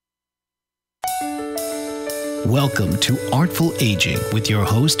Welcome to Artful Aging with your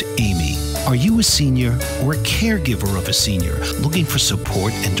host, Amy. Are you a senior or a caregiver of a senior looking for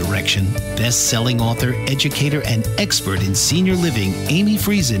support and direction? Best-selling author, educator, and expert in senior living, Amy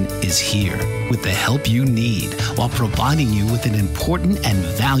Friesen, is here with the help you need while providing you with an important and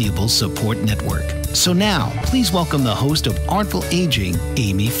valuable support network. So now, please welcome the host of Artful Aging,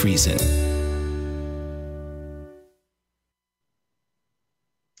 Amy Friesen.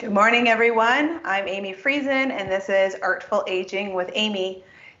 Good morning, everyone. I'm Amy Friesen, and this is Artful Aging with Amy.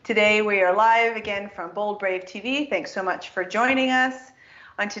 Today, we are live again from Bold Brave TV. Thanks so much for joining us.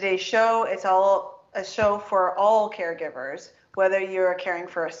 On today's show, it's all a show for all caregivers, whether you're caring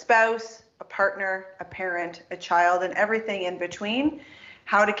for a spouse, a partner, a parent, a child, and everything in between,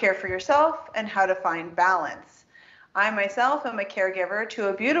 how to care for yourself, and how to find balance. I myself am a caregiver to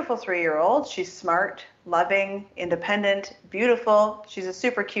a beautiful 3-year-old. She's smart, loving, independent, beautiful. She's a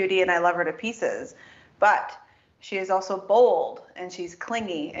super cutie and I love her to pieces. But she is also bold and she's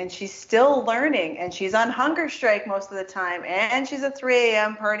clingy and she's still learning and she's on hunger strike most of the time and she's a 3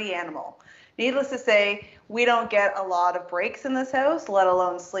 a.m. party animal. Needless to say, we don't get a lot of breaks in this house, let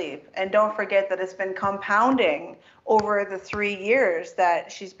alone sleep. And don't forget that it's been compounding over the 3 years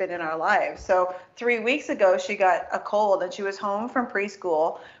that she's been in our lives. So 3 weeks ago, she got a cold and she was home from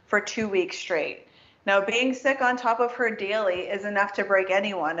preschool for 2 weeks straight. Now, being sick on top of her daily is enough to break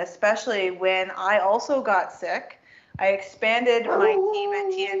anyone, especially when I also got sick. I expanded my team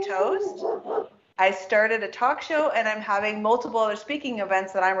at Tea and Toast. I started a talk show and I'm having multiple other speaking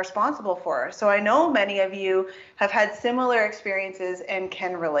events that I'm responsible for. So I know many of you have had similar experiences and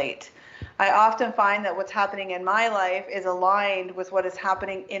can relate. I often find that what's happening in my life is aligned with what is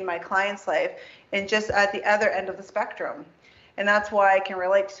happening in my client's life and just at the other end of the spectrum. And that's why I can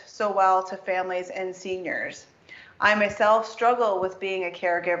relate so well to families and seniors. I myself struggle with being a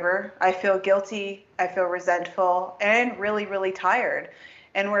caregiver. I feel guilty, I feel resentful, and really, really tired.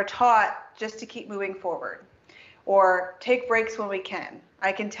 And we're taught just to keep moving forward or take breaks when we can.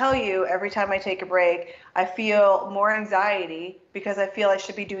 I can tell you every time I take a break, I feel more anxiety because I feel I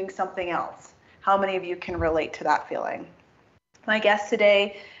should be doing something else. How many of you can relate to that feeling? My guest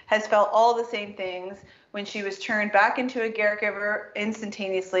today has felt all the same things when she was turned back into a caregiver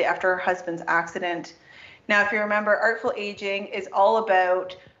instantaneously after her husband's accident. Now, if you remember, Artful Aging is all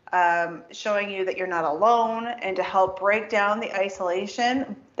about showing you that you're not alone and to help break down the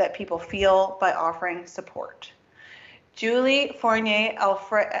isolation that people feel by offering support. Julie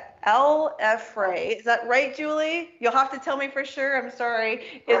Fournier-Elrefaie, is that right, Julie? You'll have to tell me for sure, I'm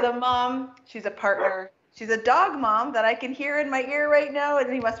sorry, is a mom, she's a partner, she's a dog mom that I can hear in my ear right now,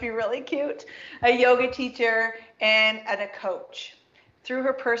 and he must be really cute, a yoga teacher, and a coach. Through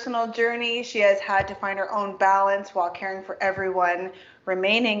her personal journey, she has had to find her own balance while caring for everyone,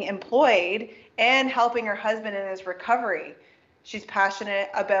 remaining employed, and helping her husband in his recovery. She's passionate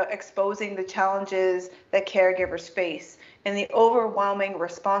about exposing the challenges that caregivers face and the overwhelming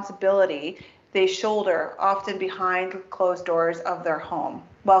responsibility they shoulder, often behind closed doors of their home.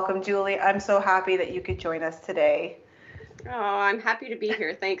 Welcome, Julie. I'm so happy that you could join us today. Oh, I'm happy to be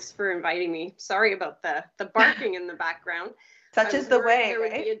here. Thanks for inviting me. Sorry about the barking in the background. Such is the way,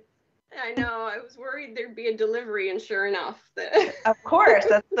 right? I know. I was worried there'd be a delivery, and sure enough. Of course,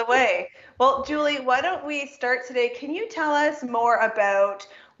 that's the way. Well, Julie, why don't we start today? Can you tell us more about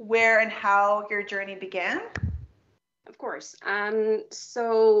where and how your journey began? Of course.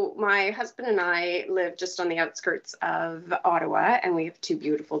 So my husband and I live just on the outskirts of Ottawa, and we have 2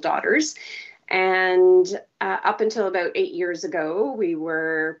 beautiful daughters. And up until about 8 years ago, we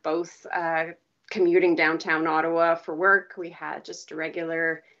were both commuting downtown Ottawa for work. We had just a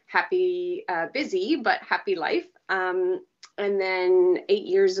regular, happy, busy, but happy life. And then 8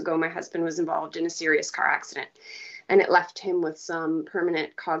 years ago, my husband was involved in a serious car accident, and it left him with some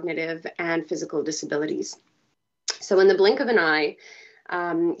permanent cognitive and physical disabilities. So in the blink of an eye,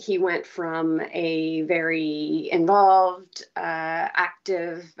 he went from a very involved,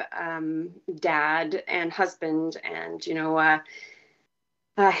 active dad and husband and,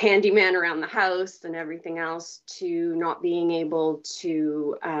 a handyman around the house and everything else to not being able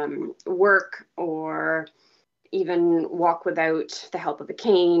to work or even walk without the help of a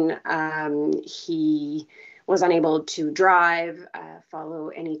cane. He was unable to drive, follow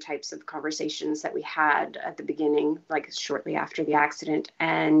any types of conversations that we had at the beginning, like shortly after the accident,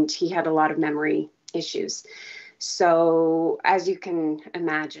 and he had a lot of memory issues. So as you can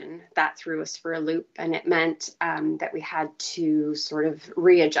imagine, that threw us for a loop, and it meant that we had to sort of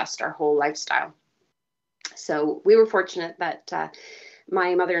readjust our whole lifestyle. So we were fortunate that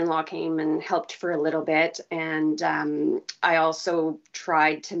my mother-in-law came and helped for a little bit. And I also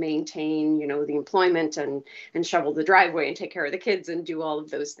tried to maintain, the employment and shovel the driveway and take care of the kids and do all of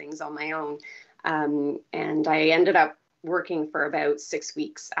those things on my own. And I ended up working for about 6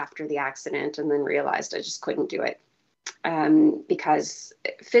 weeks after the accident, and then realized I just couldn't do it. Because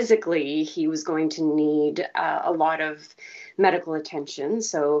physically he was going to need a lot of medical attention.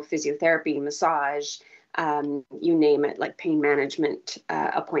 So physiotherapy, massage, you name it, like pain management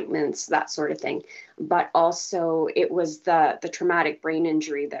appointments, that sort of thing. But also it was the traumatic brain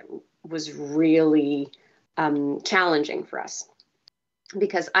injury that was really challenging for us,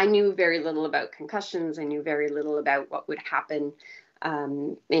 because I knew very little about concussions. I knew very little about what would happen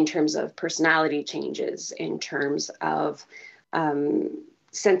in terms of personality changes, in terms of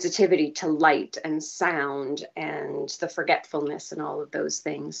sensitivity to light and sound and the forgetfulness and all of those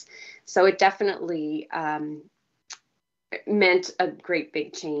things. So it definitely meant a great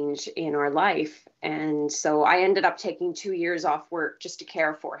big change in our life. And so I ended up taking 2 years off work just to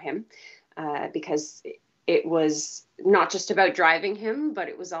care for him, because it was not just about driving him, but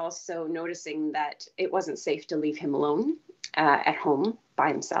it was also noticing that it wasn't safe to leave him alone at home by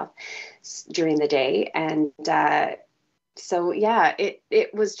himself during the day. And so, yeah,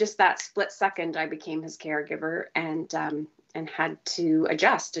 it was just that split second I became his caregiver, and had to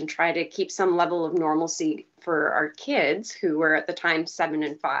adjust and try to keep some level of normalcy for our kids, who were at the time 7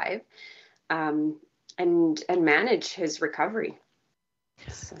 and 5, and manage his recovery.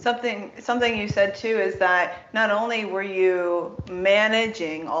 Something you said too is that not only were you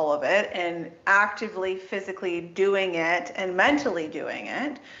managing all of it and actively physically doing it and mentally doing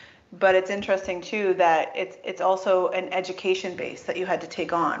it, but it's interesting too that it's also an education base that you had to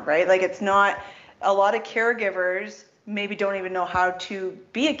take on, right? Like, it's not, a lot of caregivers maybe don't even know how to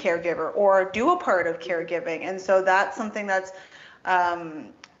be a caregiver or do a part of caregiving, and so that's something that's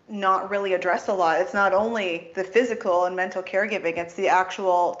not really addressed a lot. It's not only the physical and mental caregiving, it's the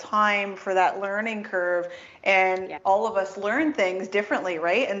actual time for that learning curve. And all of us learn things differently,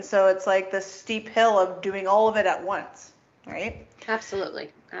 right? And so it's like the steep hill of doing all of it at once, right? Absolutely.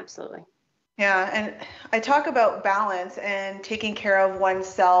 Absolutely. Yeah. And I talk about balance and taking care of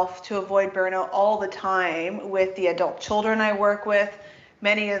oneself to avoid burnout all the time with the adult children I work with.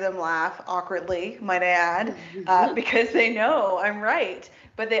 Many of them laugh awkwardly, might I add, because they know I'm right.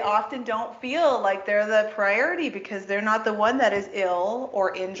 But they often don't feel like they're the priority because they're not the one that is ill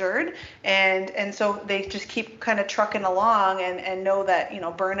or injured. And so they just keep kind of trucking along and know that,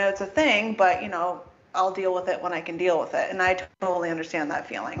 burnout's a thing, but, I'll deal with it when I can deal with it. And I totally understand that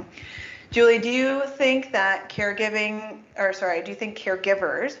feeling. Julie, do you think that do you think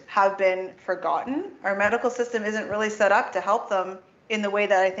caregivers have been forgotten? Our medical system isn't really set up to help them in the way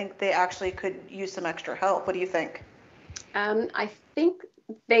that I think they actually could use some extra help. What do you think? I think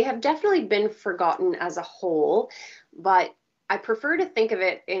they have definitely been forgotten as a whole, but I prefer to think of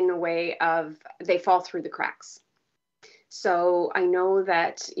it in a way of they fall through the cracks. So I know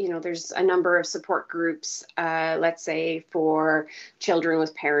that, there's a number of support groups, let's say for children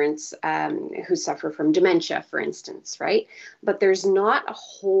with parents who suffer from dementia, for instance, right? But there's not a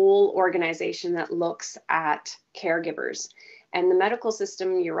whole organization that looks at caregivers. And the medical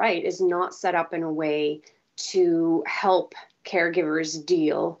system, you're right, is not set up in a way to help caregivers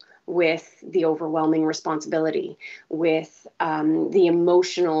deal with the overwhelming responsibility, with the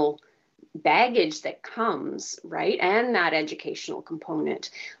emotional baggage that comes, right? And that educational component.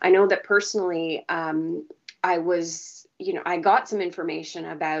 I know that personally, I got some information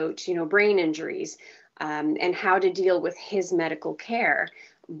about, brain injuries and how to deal with his medical care,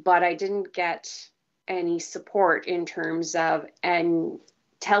 but I didn't get any support in terms of, and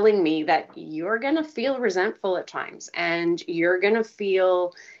telling me that you're going to feel resentful at times, and you're going to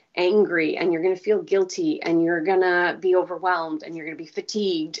feel angry, and you're going to feel guilty, and you're going to be overwhelmed, and you're going to be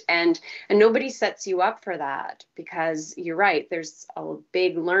fatigued, and nobody sets you up for that, because you're right, there's a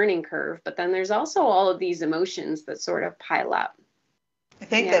big learning curve, but then there's also all of these emotions that sort of pile up. I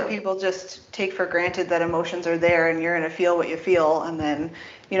think that people just take for granted that emotions are there and you're going to feel what you feel, and then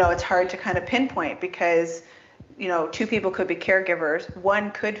it's hard to kind of pinpoint because two people could be caregivers.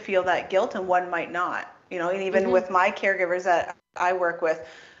 One could feel that guilt and one might not. And even with my caregivers that I work with,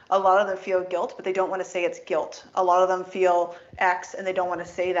 a lot of them feel guilt, but they don't want to say it's guilt. A lot of them feel X and they don't want to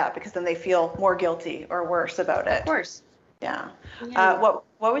say that because then they feel more guilty or worse about it. Of course. Yeah.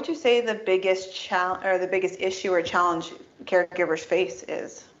 What would you say the biggest challenge or the biggest issue or challenge caregivers face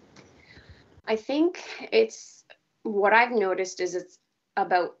is? I think it's what I've noticed is it's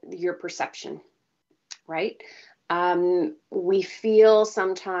about your perception, right? We feel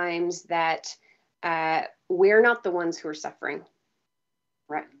sometimes that we're not the ones who are suffering.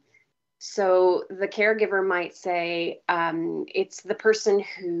 Right. So the caregiver might say, it's the person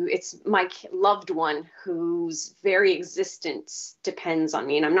it's my loved one whose very existence depends on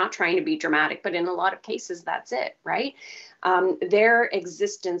me. And I'm not trying to be dramatic, but in a lot of cases, that's it, right? Their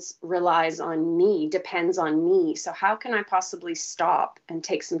existence relies on me, depends on me. So how can I possibly stop and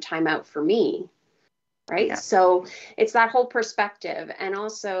take some time out for me? Right. Yeah. So it's that whole perspective. And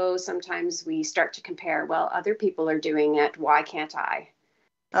also sometimes we start to compare, well, other people are doing it. Why can't I?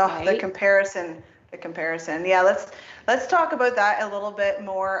 Oh, Right? the comparison. Yeah, let's talk about that a little bit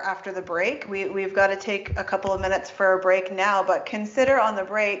more after the break. We've got to take a couple of minutes for a break now, but consider on the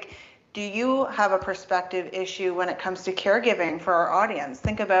break, do you have a perspective issue when it comes to caregiving for our audience?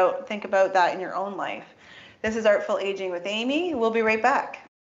 Think about that in your own life. This is Artful Aging with Amy. We'll be right back.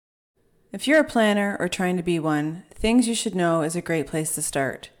 If you're a planner or trying to be one, Things You Should Know is a great place to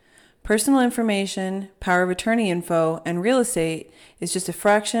start. Personal information, power of attorney info, and real estate is just a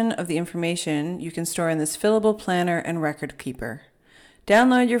fraction of the information you can store in this fillable planner and record keeper.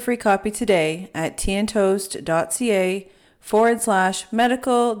 Download your free copy today at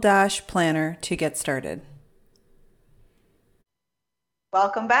teaandtoast.ca/medical-planner to get started.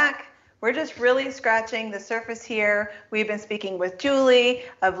 Welcome back. We're just really scratching the surface here. We've been speaking with Julie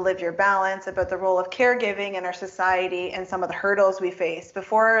of Live Your Balance about the role of caregiving in our society and some of the hurdles we face.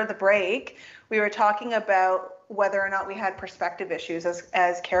 Before the break, we were talking about whether or not we had perspective issues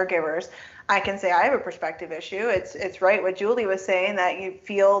as caregivers. I can say I have a perspective issue. It's right what Julie was saying, that you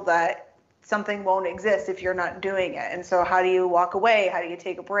feel that something won't exist if you're not doing it. And so how do you walk away? How do you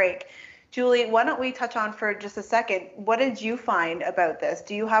take a break? Julie, why don't we touch on for just a second, what did you find about this?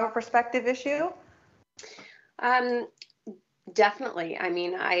 Do you have a perspective issue? Definitely. I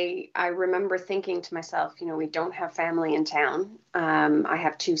mean, I remember thinking to myself, we don't have family in town. I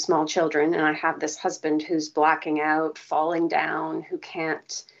have 2 small children, and I have this husband who's blacking out, falling down, who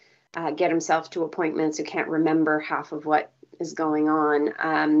can't get himself to appointments, who can't remember half of what is going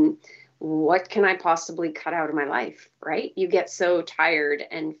on. What can I possibly cut out of my life, right? You get so tired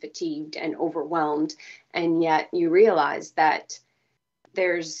and fatigued and overwhelmed, and yet you realize that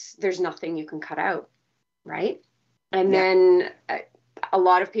there's nothing you can cut out, right? And then a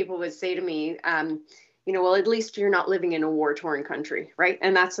lot of people would say to me, well, at least you're not living in a war-torn country, right?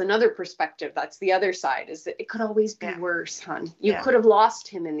 And that's another perspective. That's the other side, is that it could always be worse, hon. You could have lost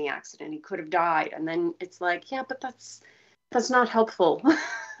him in the accident. He could have died. And then it's like, yeah, but that's not helpful,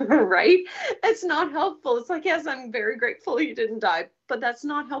 right? It's not helpful. It's like, yes, I'm very grateful he didn't die, but that's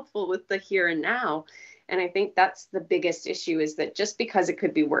not helpful with the here and now. And I think that's the biggest issue, is that just because it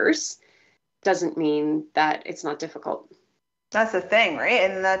could be worse doesn't mean that it's not difficult. That's the thing, right?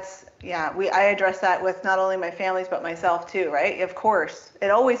 And I address that with not only my families, but myself too, right? Of course,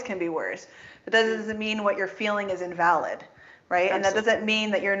 it always can be worse, but that doesn't mean what you're feeling is invalid. Right. Absolutely. And that doesn't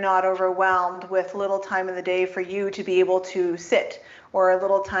mean that you're not overwhelmed with little time in the day for you to be able to sit, or a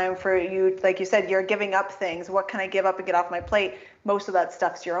little time for you, like you said, you're giving up things. What can I give up and get off my plate? Most of that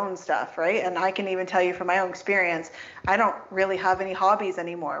stuff's your own stuff, right? And I can even tell you from my own experience, I don't really have any hobbies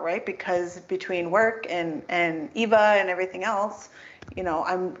anymore, right? Because between work and Eva and everything else,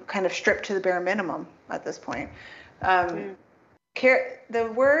 I'm kind of stripped to the bare minimum at this point.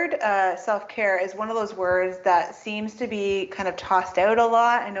 The word self-care is one of those words that seems to be kind of tossed out a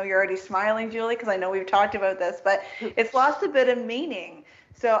lot. I know you're already smiling, Julie, because I know we've talked about this, but it's lost a bit of meaning.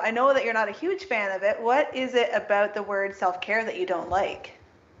 So I know that you're not a huge fan of it. What is it about the word self-care that you don't like?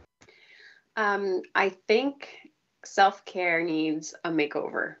 I think self-care needs a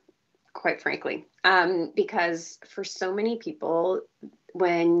makeover, quite frankly, because for so many people,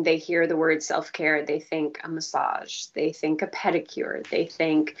 when they hear the word self-care, they think a massage, they think a pedicure, they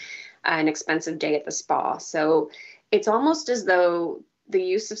think an expensive day at the spa. So it's almost as though the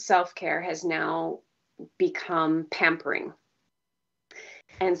use of self-care has now become pampering.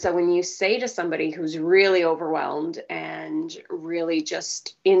 And so when you say to somebody who's really overwhelmed and really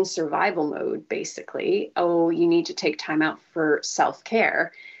just in survival mode, basically, oh, you need to take time out for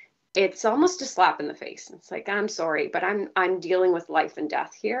self-care, it's almost a slap in the face. It's like, I'm sorry, but I'm dealing with life and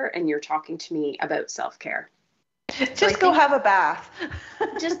death here, and you're talking to me about self-care. Just go have a bath.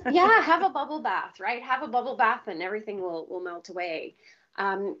 Have a bubble bath, right? Have a bubble bath and everything will melt away.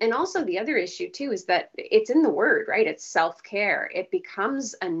 And also the other issue too is that it's in the word, right? It's self-care. It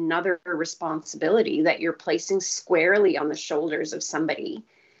becomes another responsibility that you're placing squarely on the shoulders of somebody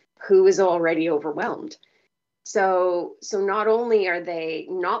who is already overwhelmed. So not only are they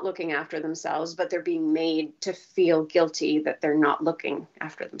not looking after themselves, but they're being made to feel guilty that they're not looking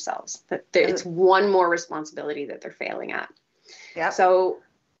after themselves, that it's one more responsibility that they're failing at. Yeah. So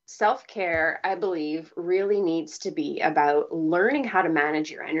self-care, I believe, really needs to be about learning how to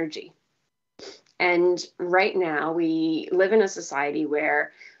manage your energy. And right now, we live in a society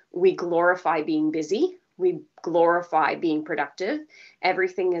where we glorify being busy. We glorify being productive.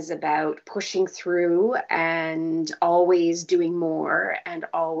 Everything is about pushing through and always doing more and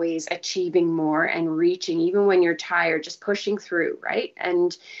always achieving more and reaching, even when you're tired, just pushing through, right?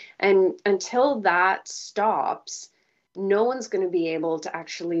 And until that stops, no one's going to be able to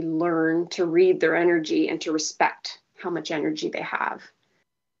actually learn to read their energy and to respect how much energy they have.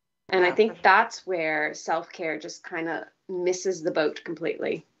 And I think that's where self-care just kind of misses the boat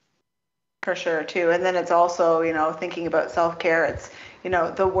completely. For sure, too. And then it's also, thinking about self-care, it's,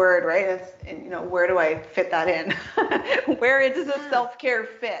 the word, right? It's, where do I fit that in? Where does the self-care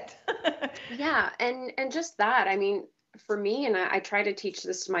fit? Yeah. And just that, I mean, for me, and I try to teach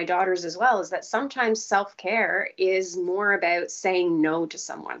this to my daughters as well, is that sometimes self-care is more about saying no to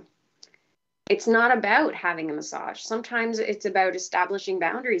someone. It's not about having a massage. Sometimes it's about establishing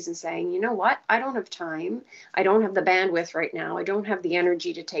boundaries and saying, you know what, I don't have time. I don't have the bandwidth right now. I don't have the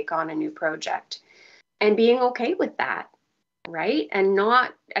energy to take on a new project. And being okay with that, right? And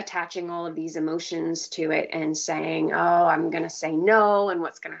not attaching all of these emotions to it and saying, oh, I'm going to say no. And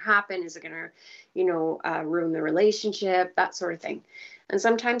what's going to happen? Is it going to, ruin the relationship? That sort of thing. And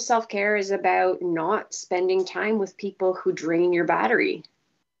sometimes self-care is about not spending time with people who drain your battery.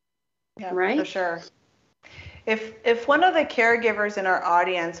 Yeah, right? For sure. If one of the caregivers in our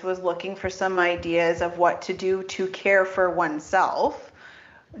audience was looking for some ideas of what to do to care for oneself,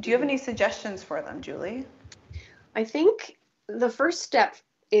 do you have any suggestions for them, Julie? I think the first step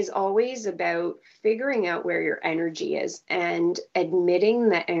is always about figuring out where your energy is and admitting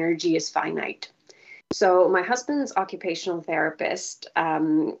that energy is finite. So my husband's occupational therapist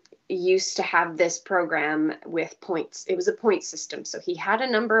used to have this program with points. It was a point system. So he had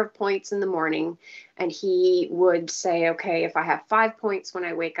a number of points in the morning, and he would say, okay, if I have 5 points when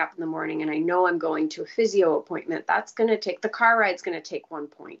I wake up in the morning and I know I'm going to a physio appointment, that's going to take, the car ride's going to take 1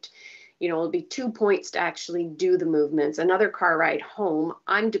 point. It'll be 2 points to actually do the movements. Another car ride home,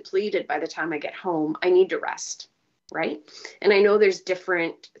 I'm depleted by the time I get home. I need to rest, right? And I know there's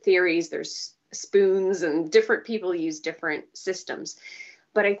different theories. There's spoons, and different people use different systems.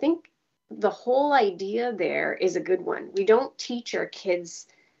 But I think the whole idea there is a good one. We don't teach our kids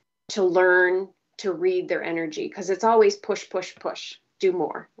to learn to read their energy because it's always push, push, push, do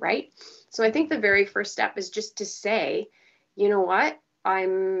more, right? So I think the very first step is just to say, you know what?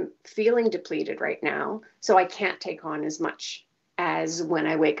 I'm feeling depleted right now, so I can't take on as much as when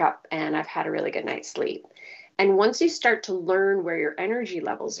I wake up and I've had a really good night's sleep. And once you start to learn where your energy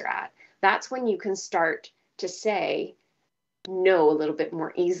levels are at, that's when you can start to say no a little bit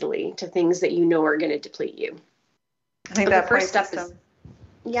more easily to things that you know are going to deplete you. I think that first step is...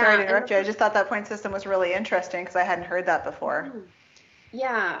 Yeah, sorry to interrupt you. I just thought that point system was really interesting because I hadn't heard that before.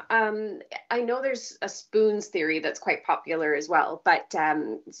 Yeah, I know there's a spoons theory that's quite popular as well, but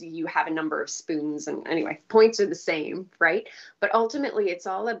you have a number of spoons, and anyway, points are the same, right? But ultimately, it's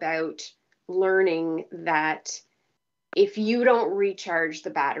all about learning that if you don't recharge the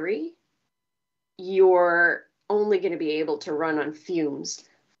battery, you're only going to be able to run on fumes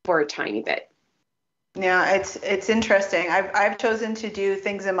for a tiny bit. Yeah, it's interesting. I've chosen to do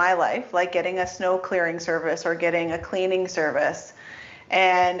things in my life, like getting a snow clearing service or getting a cleaning service.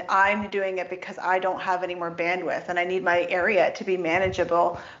 And I'm doing it because I don't have any more bandwidth and I need my area to be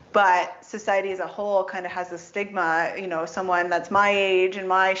manageable. But society as a whole kind of has a stigma, someone that's my age and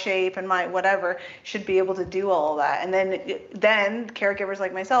my shape and my whatever should be able to do all of that. And then caregivers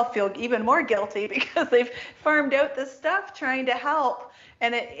like myself feel even more guilty because they've farmed out this stuff trying to help,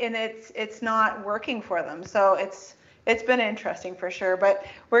 and it's not working for them. So it's been interesting for sure, but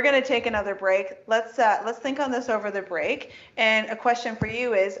we're going to take another break. Let's think on this over the break. And a question for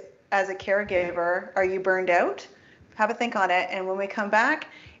you is, as a caregiver, are you burned out? Have a think on it. And when we come back,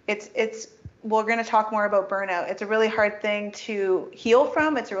 we're going to talk more about burnout. It's a really hard thing to heal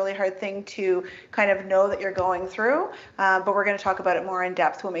from. It's a really hard thing to kind of know that you're going through, but we're going to talk about it more in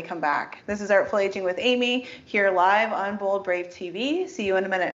depth when we come back. This is Artful Aging with Amy, here live on Bold Brave TV. See you in a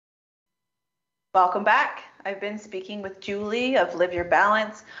minute. Welcome back. I've been speaking with Julie of Live Your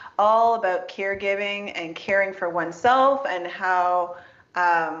Balance, all about caregiving and caring for oneself, and how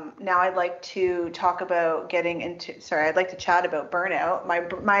now I'd like to talk about I'd like to chat about burnout.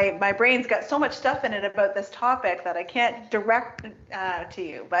 My brain's got so much stuff in it about this topic that I can't direct to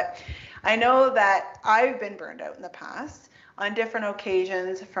you, but I know that I've been burned out in the past on different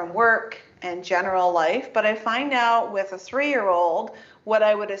occasions from work and general life, but I find now with a 3-year-old, what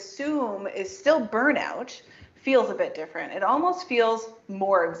I would assume is still burnout feels a bit different. It almost feels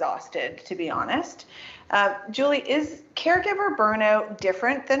more exhausted, to be honest. Julie, is caregiver burnout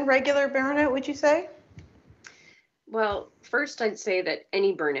different than regular burnout, would you say? Well, first I'd say that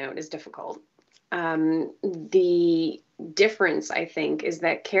any burnout is difficult. The difference, I think, is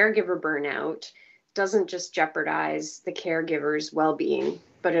that caregiver burnout doesn't just jeopardize the caregiver's well-being,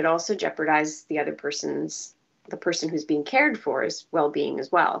 but it also jeopardizes the person who's being cared for's well-being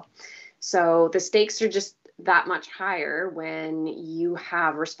as well. So the stakes are just that much higher when you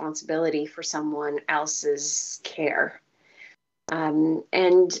have responsibility for someone else's care.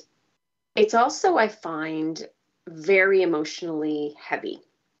 And it's also, I find, very emotionally heavy.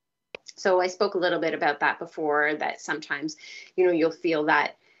 So I spoke a little bit about that before, that sometimes, you'll feel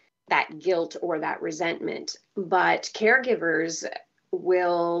that guilt or that resentment, but caregivers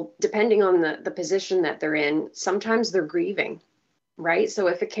will, depending on the position that they're in, sometimes they're grieving, right? So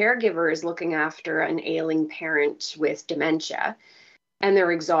if a caregiver is looking after an ailing parent with dementia and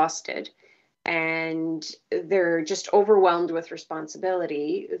they're exhausted and they're just overwhelmed with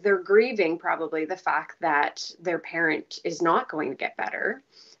responsibility, they're grieving probably the fact that their parent is not going to get better.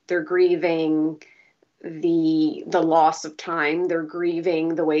 They're grieving the loss of time. They're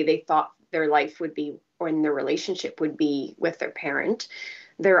grieving the way they thought their life would be or in their relationship would be with their parent.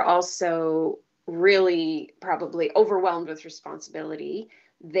 They're also really probably overwhelmed with responsibility.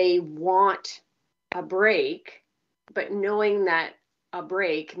 They want a break, but knowing that a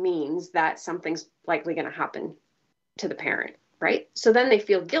break means that something's likely going to happen to the parent, right? So then they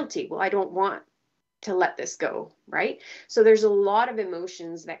feel guilty. Well, I don't want to let this go, right? So there's a lot of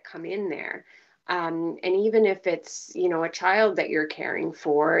emotions that come in there. And even if it's, a child that you're caring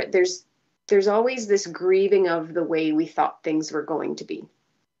for, there's always this grieving of the way we thought things were going to be.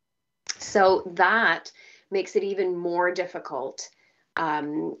 So that makes it even more difficult.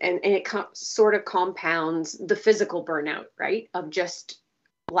 And it sort of compounds the physical burnout, right? Of just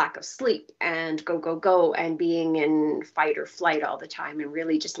lack of sleep and go, and being in fight or flight all the time and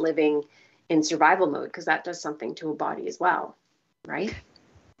really just living in survival mode, because that does something to a body as well, right?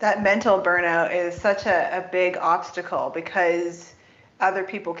 That mental burnout is such a big obstacle because other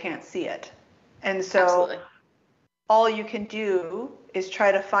people can't see it. And so Absolutely. All you can do is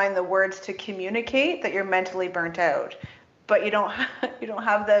try to find the words to communicate that you're mentally burnt out, but you don't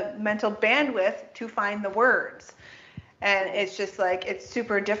have the mental bandwidth to find the words. And it's just like, it's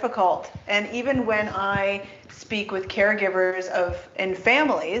super difficult. And even when I speak with caregivers in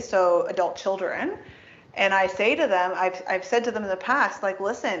families, so adult children, and I say to them, I've said to them in the past, like,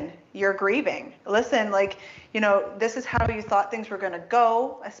 listen, you're grieving. Listen, like, this is how you thought things were going to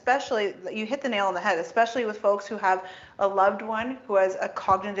go, especially, you hit the nail on the head, especially with folks who have a loved one who has a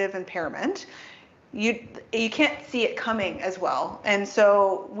cognitive impairment. You can't see it coming as well. And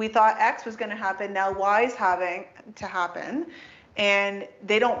so we thought X was going to happen. Now Y is having to happen. And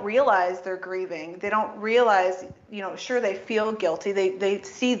they don't realize they're grieving. They don't realize, sure, they feel guilty. They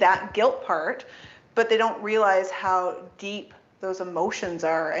see that guilt part, but they don't realize how deep those emotions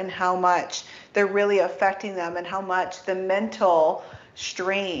are and how much they're really affecting them and how much the mental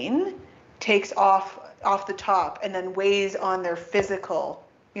strain takes off the top and then weighs on their physical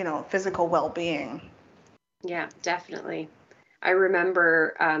well-being. Yeah, definitely. I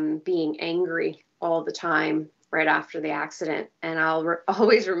remember being angry all the time right after the accident. And I'll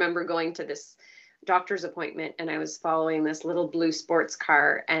always remember going to this doctor's appointment, and I was following this little blue sports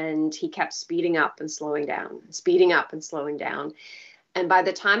car, and he kept speeding up and slowing down, speeding up and slowing down. And by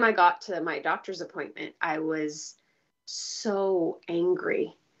the time I got to my doctor's appointment, I was so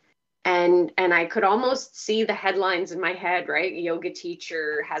angry. And I could almost see the headlines in my head, right? Yoga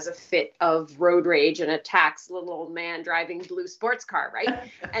teacher has a fit of road rage and attacks little old man driving blue sports car,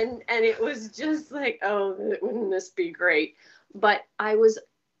 right? and it was just like, oh, wouldn't this be great? But I was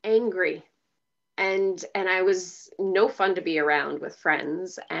angry. And I was no fun to be around with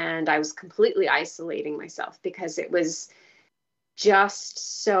friends. And I was completely isolating myself because it was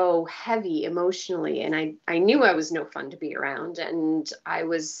just so heavy emotionally. And I knew I was no fun to be around. And I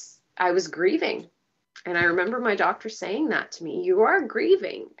was grieving. And I remember my doctor saying that to me. You are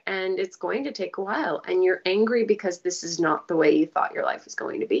grieving and it's going to take a while. And you're angry because this is not the way you thought your life was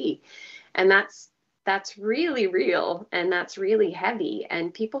going to be. And that's really real. And that's really heavy.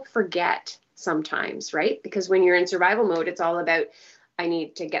 And people forget sometimes, right? Because when you're in survival mode, it's all about, I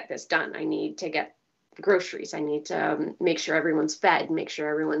need to get this done. I need to get groceries. I need to make sure everyone's fed, make sure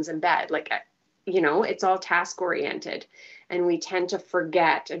everyone's in bed. Like, it's all task oriented. And we tend to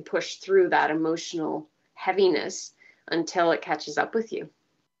forget and push through that emotional heaviness until it catches up with you.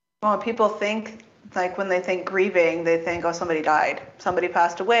 Well, people think, like, when they think grieving, they think, oh, somebody died, somebody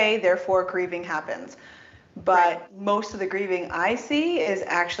passed away, therefore grieving happens. But most of the grieving I see is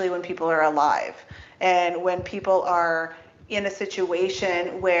actually when people are alive, and when people are in a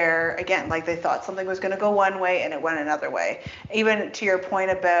situation where, again, like they thought something was going to go one way and it went another way. Even to your point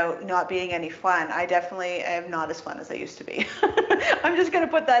about not being any fun, I definitely am not as fun as I used to be. I'm just going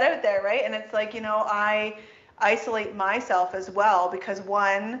to put that out there, right? And it's like, I isolate myself as well because,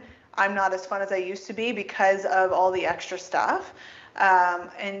 one, I'm not as fun as I used to be because of all the extra stuff.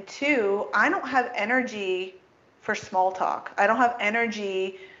 And two, I don't have energy for small talk. I don't have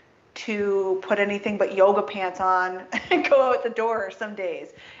energy to put anything but yoga pants on and go out the door some days.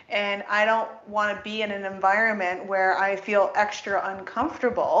 And I don't want to be in an environment where I feel extra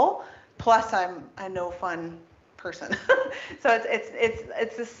uncomfortable. Plus, I'm a no fun person. So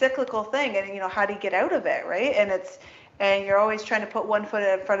it's a cyclical thing. And how do you get out of it, right? And you're always trying to put one foot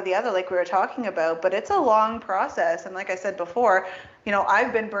in front of the other, like we were talking about, but it's a long process. And like I said before,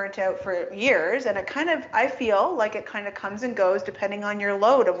 I've been burnt out for years, and I feel like it kind of comes and goes depending on your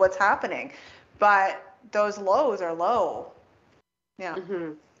load of what's happening. But those lows are low. Yeah.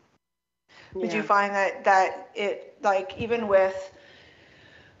 Mm-hmm. Yeah. Did you find that it, like, even with,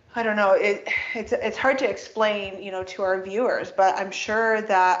 I don't know, it's hard to explain, to our viewers, but I'm sure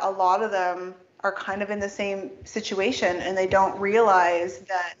that a lot of them are kind of in the same situation and they don't realize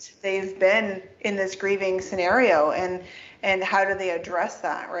that they've been in this grieving scenario, and how do they address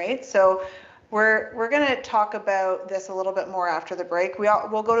that, right? So we're going to talk about this a little bit more after the break.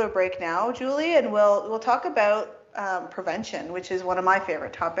 We'll go to a break now, Julie, and we'll talk about prevention, which is one of my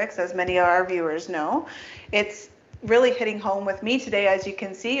favorite topics, as many of our viewers know. It's really hitting home with me today. As you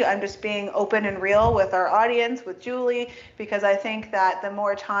can see, I'm just being open and real with our audience, with Julie, because I think that the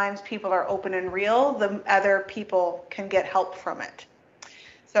more times people are open and real, the other people can get help from it.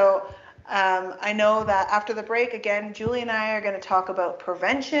 So I know that after the break, again, Julie and I are going to talk about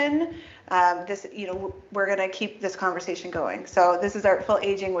prevention. We're going to keep this conversation going. So this is Artful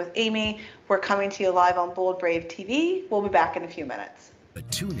Aging with Amy. We're coming to you live on Bold Brave TV. We'll be back in a few minutes.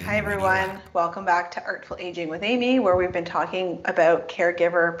 Hi, everyone. Welcome back to Artful Aging with Amy, where we've been talking about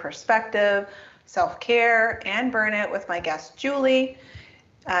caregiver perspective, self-care, and burnout with my guest, Julie.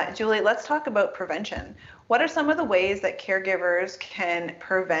 Julie, let's talk about prevention. What are some of the ways that caregivers can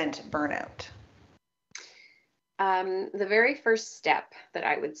prevent burnout? The very first step that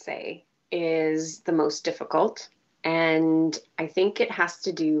I would say is the most difficult, and I think it has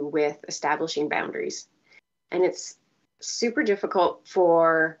to do with establishing boundaries. And it's super difficult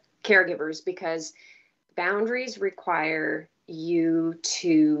for caregivers because boundaries require you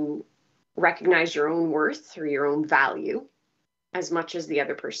to recognize your own worth or your own value as much as the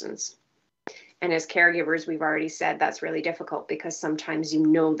other person's. And as caregivers, we've already said that's really difficult because sometimes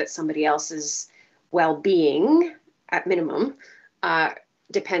that somebody else's well-being, at minimum,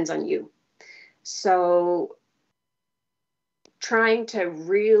 depends on you. So trying to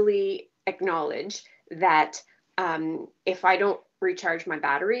really acknowledge that if I don't recharge my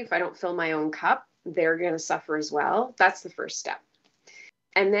battery, if I don't fill my own cup, they're going to suffer as well. That's the first step.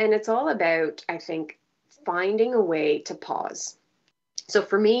 And then it's all about, I think, finding a way to pause. So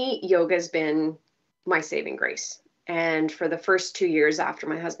for me, yoga has been my saving grace. And for the first 2 years after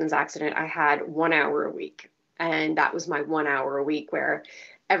my husband's accident, I had 1 hour a week. And that was my 1 hour a week where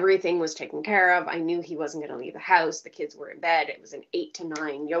everything was taken care of. I knew he wasn't going to leave the house. The kids were in bed. It was an 8 to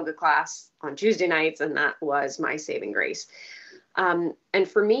 9 yoga class on Tuesday nights, and that was my saving grace. And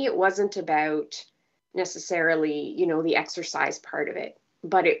for me, it wasn't about necessarily, the exercise part of it,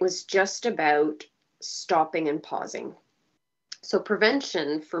 but it was just about stopping and pausing. So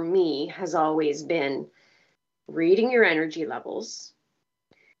prevention for me has always been reading your energy levels,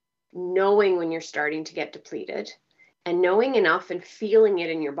 knowing when you're starting to get depleted, and knowing enough and feeling it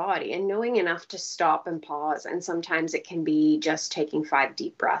in your body and knowing enough to stop and pause. And sometimes it can be just taking 5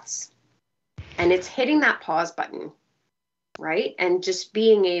 deep breaths. And it's hitting that pause button, right? And just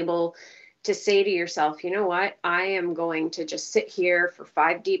being able to say to yourself, you know what, I am going to just sit here for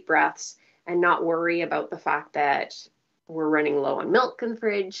 5 deep breaths and not worry about the fact that we're running low on milk in the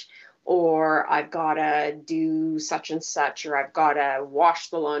fridge, or I've got to do such and such, or I've got to wash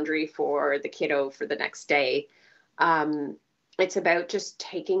the laundry for the kiddo for the next day. It's about just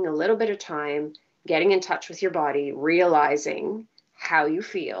taking a little bit of time, getting in touch with your body, realizing how you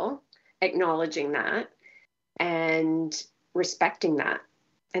feel, acknowledging that, and respecting that,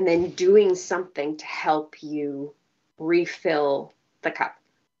 and then doing something to help you refill the cup.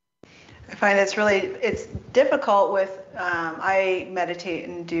 I find it's difficult with, I meditate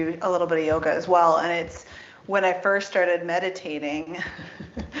and do a little bit of yoga as well. And it's when I first started meditating,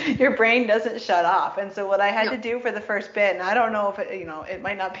 your brain doesn't shut off. And so what I had to do for the first bit, and I don't know if it, it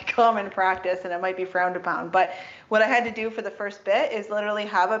might not be common practice and it might be frowned upon, but what I had to do for the first bit is literally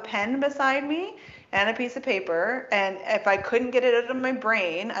have a pen beside me and a piece of paper. And if I couldn't get it out of my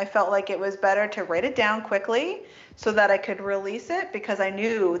brain, I felt like it was better to write it down quickly so that I could release it, because I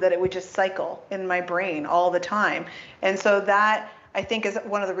knew that it would just cycle in my brain all the time. And so that, I think, is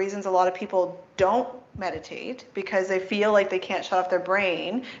one of the reasons a lot of people don't meditate, because they feel like they can't shut off their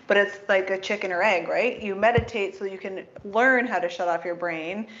brain. But it's like a chicken or egg, right? You meditate so you can learn how to shut off your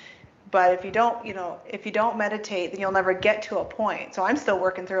brain. But if you don't meditate, then you'll never get to a point. So I'm still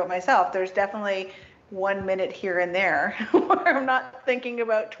working through it myself. There's definitely 1 minute here and there where I'm not thinking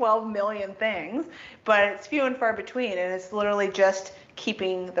about 12 million things, but it's few and far between. And it's literally just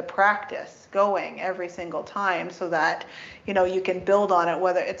keeping the practice going every single time so that, you can build on it,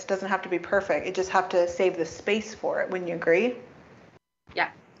 whether it doesn't have to be perfect. You just have to save the space for it. Wouldn't you agree? Yeah,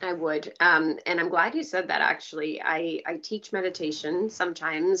 I would. And I'm glad you said that, actually. I teach meditation.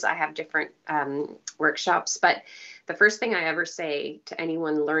 Sometimes I have different workshops, but the first thing I ever say to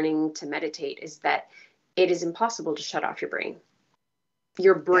anyone learning to meditate is that it is impossible to shut off your brain.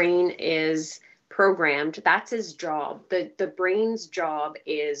 Your brain is programmed. That's his job. The brain's job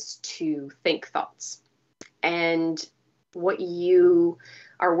is to think thoughts. And what you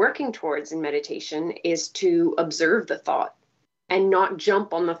are working towards in meditation is to observe the thought and not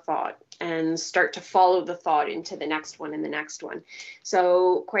jump on the thought and start to follow the thought into the next one and the next one.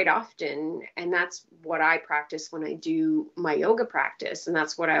 So quite often, and that's what I practice when I do my yoga practice, and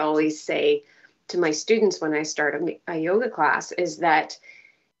that's what I always say to my students when I start a yoga class, is that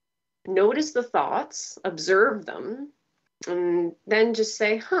notice the thoughts, observe them, and then just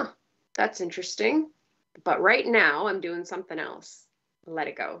say, that's interesting. But right now I'm doing something else. Let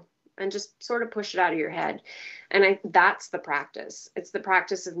it go. And just sort of push it out of your head. And that's the practice. It's the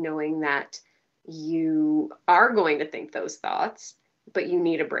practice of knowing that you are going to think those thoughts, but you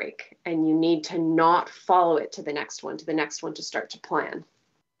need a break, and you need to not follow it to the next one to start to plan.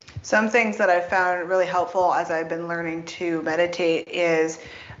 Some things that I've found really helpful as I've been learning to meditate is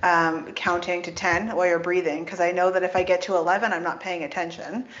counting to 10 while you're breathing, because I know that if I get to 11, I'm not paying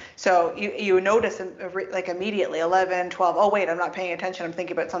attention. So you notice like immediately 11, 12, oh wait, I'm not paying attention, I'm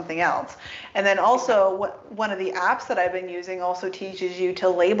thinking about something else. And then also one of the apps that I've been using also teaches you to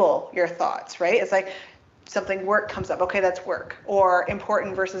label your thoughts, right? It's like something work comes up, okay, that's work, or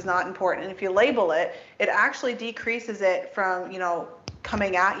important versus not important. And if you label it, it actually decreases it from,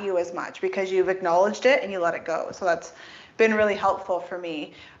 coming at you as much, because you've acknowledged it and you let it go. So that's been really helpful for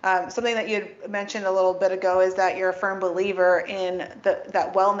me. Something that you had mentioned a little bit ago is that you're a firm believer in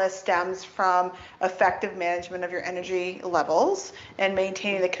that wellness stems from effective management of your energy levels and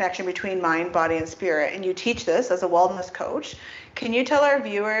maintaining the connection between mind, body, and spirit. And you teach this as a wellness coach. Can you tell our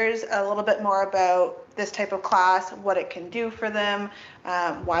viewers a little bit more about this type of class, what it can do for them,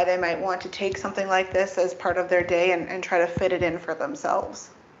 why they might want to take something like this as part of their day and try to fit it in for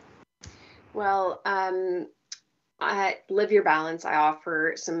themselves? Well, at Live Your Balance, I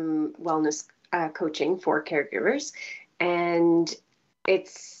offer some wellness coaching for caregivers. And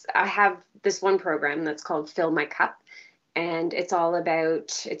I have this one program that's called Fill My Cup. And it's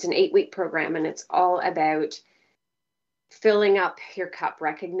an 8-week program, and it's all about filling up your cup,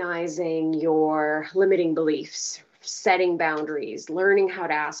 recognizing your limiting beliefs, setting boundaries, learning how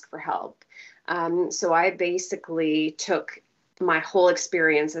to ask for help. So I basically took my whole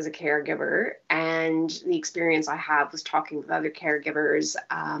experience as a caregiver, and the experience I have was talking with other caregivers,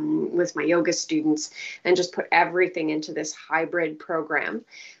 with my yoga students, and just put everything into this hybrid program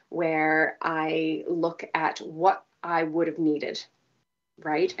where I look at what I would have needed,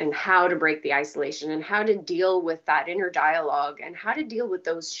 right? And how to break the isolation, and how to deal with that inner dialogue, and how to deal with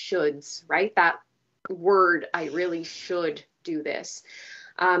those shoulds, right? That word, I really should do this.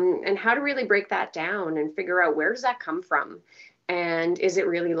 And how to really break that down and figure out, where does that come from? And is it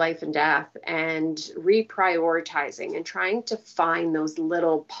really life and death? And reprioritizing and trying to find those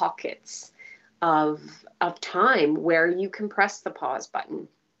little pockets of time where you can press the pause button.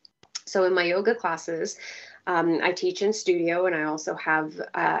 So in my yoga classes, I teach in studio, and I also have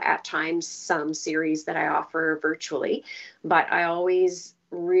at times some series that I offer virtually, but I always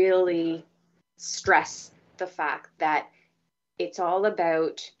really stress the fact that it's not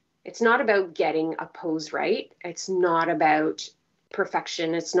about getting a pose right. It's not about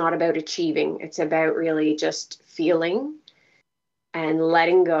perfection. It's not about achieving. It's about really just feeling and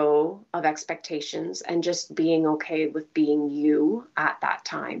letting go of expectations and just being okay with being you at that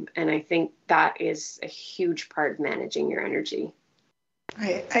time. And I think that is a huge part of managing your energy.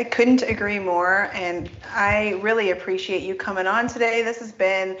 I couldn't agree more, and I really appreciate you coming on today. This has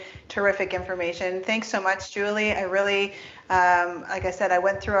been terrific information. Thanks so much, Julie. I really, like I said, I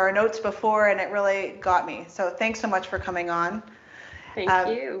went through our notes before, and it really got me. So thanks so much for coming on. Thank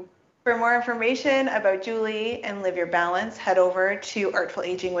you. For more information about Julie and Live Your Balance, head over to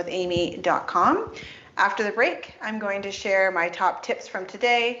artfulagingwithamy.com. After the break, I'm going to share my top tips from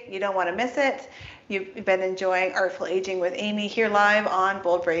today. You don't want to miss it. You've been enjoying Artful Aging with Amy here live on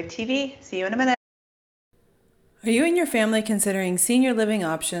Bold Brave TV. See you in a minute. Are you and your family considering senior living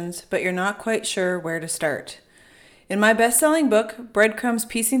options, but you're not quite sure where to start? In my best-selling book, Breadcrumbs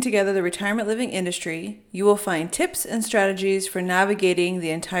Piecing Together the Retirement Living Industry, you will find tips and strategies for navigating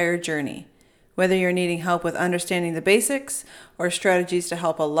the entire journey. Whether you're needing help with understanding the basics or strategies to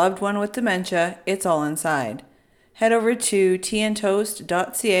help a loved one with dementia, it's all inside. Head over to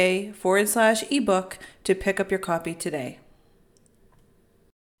teaandtoast.ca/ebook to pick up your copy today.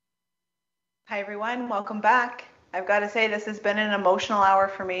 Hi everyone, welcome back. I've got to say this has been an emotional hour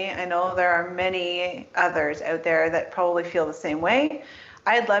for me. I know there are many others out there that probably feel the same way.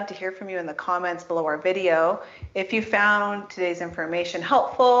 I'd love to hear from you in the comments below our video. If you found today's information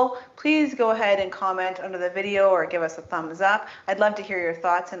helpful, please go ahead and comment under the video or give us a thumbs up. I'd love to hear your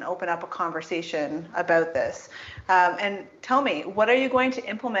thoughts and open up a conversation about this. And tell me, what are you going to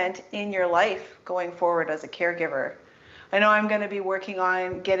implement in your life going forward as a caregiver? I know I'm going to be working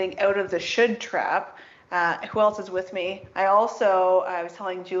on getting out of the should trap. Who else is with me? I was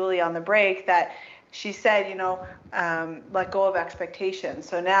telling Julie on the break that she said, let go of expectations.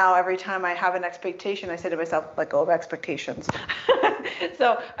 So now every time I have an expectation, I say to myself, let go of expectations.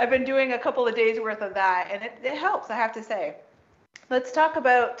 So I've been doing a couple of days worth of that, and it helps, I have to say. Let's talk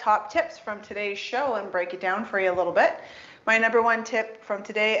about top tips from today's show and break it down for you a little bit. My number one tip from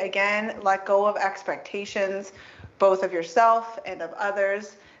today, again, let go of expectations, both of yourself and of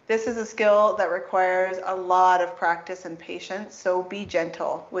others. This is a skill that requires a lot of practice and patience, so be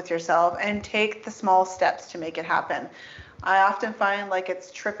gentle with yourself and take the small steps to make it happen. I often find like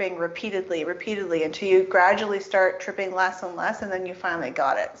it's tripping repeatedly until you gradually start tripping less and less, and then you finally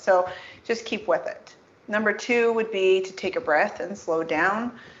got it. So just keep with it. Number two would be to take a breath and slow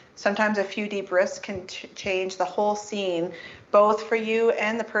down. Sometimes a few deep breaths can change the whole scene, both for you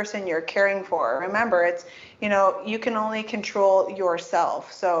and the person you're caring for. Remember, it's, you can only control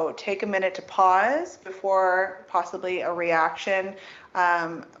yourself. So take a minute to pause before possibly a reaction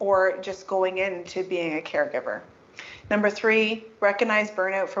or just going into being a caregiver. Number three, recognize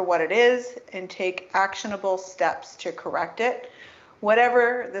burnout for what it is and take actionable steps to correct it,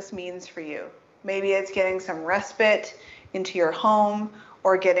 whatever this means for you. Maybe it's getting some respite into your home,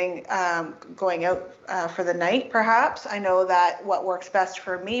 or going out for the night, perhaps. I know that what works best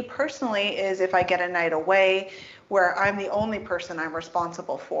for me personally is if I get a night away where I'm the only person I'm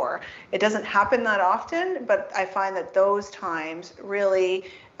responsible for. It doesn't happen that often, but I find that those times really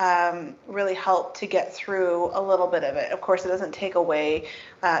help to get through a little bit of it. Of course, it doesn't take away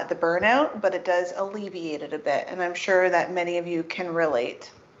the burnout, but it does alleviate it a bit, and I'm sure that many of you can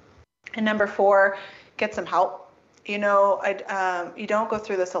relate. And number four, get some help. You don't go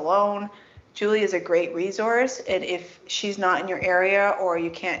through this alone. Julie is a great resource, and if she's not in your area or you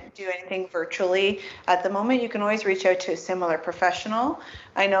can't do anything virtually at the moment, you can always reach out to a similar professional.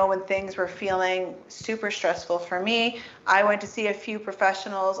 I know when things were feeling super stressful for me, I went to see a few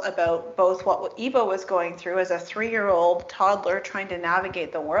professionals about both what Eva was going through as a 3-year-old toddler trying to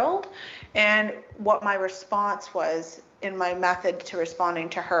navigate the world, and what my response was in my method to responding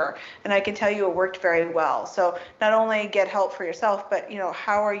to her. And I can tell you it worked very well. So not only get help for yourself, but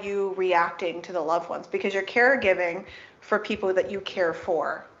how are you reacting to the loved ones? Because you're caregiving for people that you care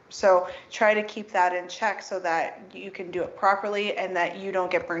for. So try to keep that in check so that you can do it properly and that you don't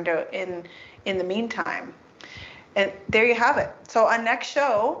get burned out in the meantime. And there you have it. So on next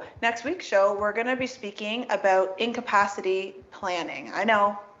week's show, we're going to be speaking about incapacity planning. I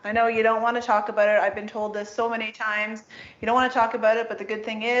know you don't want to talk about it. I've been told this so many times. You don't want to talk about it, but the good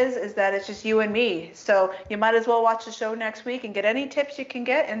thing is that it's just you and me. So you might as well watch the show next week and get any tips you can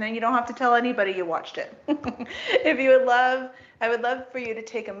get, and then you don't have to tell anybody you watched it. I would love for you to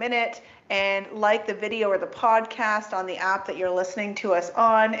take a minute and like the video or the podcast on the app that you're listening to us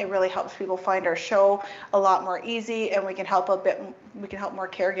on. It really helps people find our show a lot more easy, and we can help more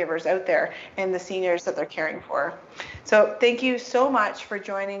caregivers out there and the seniors that they're caring for. So thank you so much for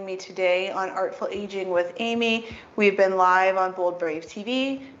joining me today on Artful Aging with Amy. We've been live on Bold Brave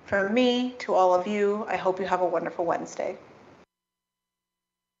TV. From me to all of you, I hope you have a wonderful Wednesday.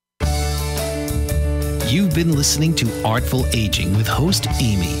 You've been listening to Artful Aging with host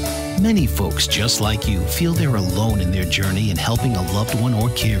Amy. Many folks just like you feel they're alone in their journey in helping a loved one or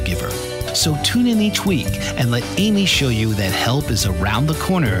caregiver. So tune in each week and let Amy show you that help is around the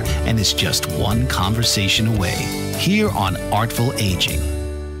corner and is just one conversation away. Here on Artful Aging.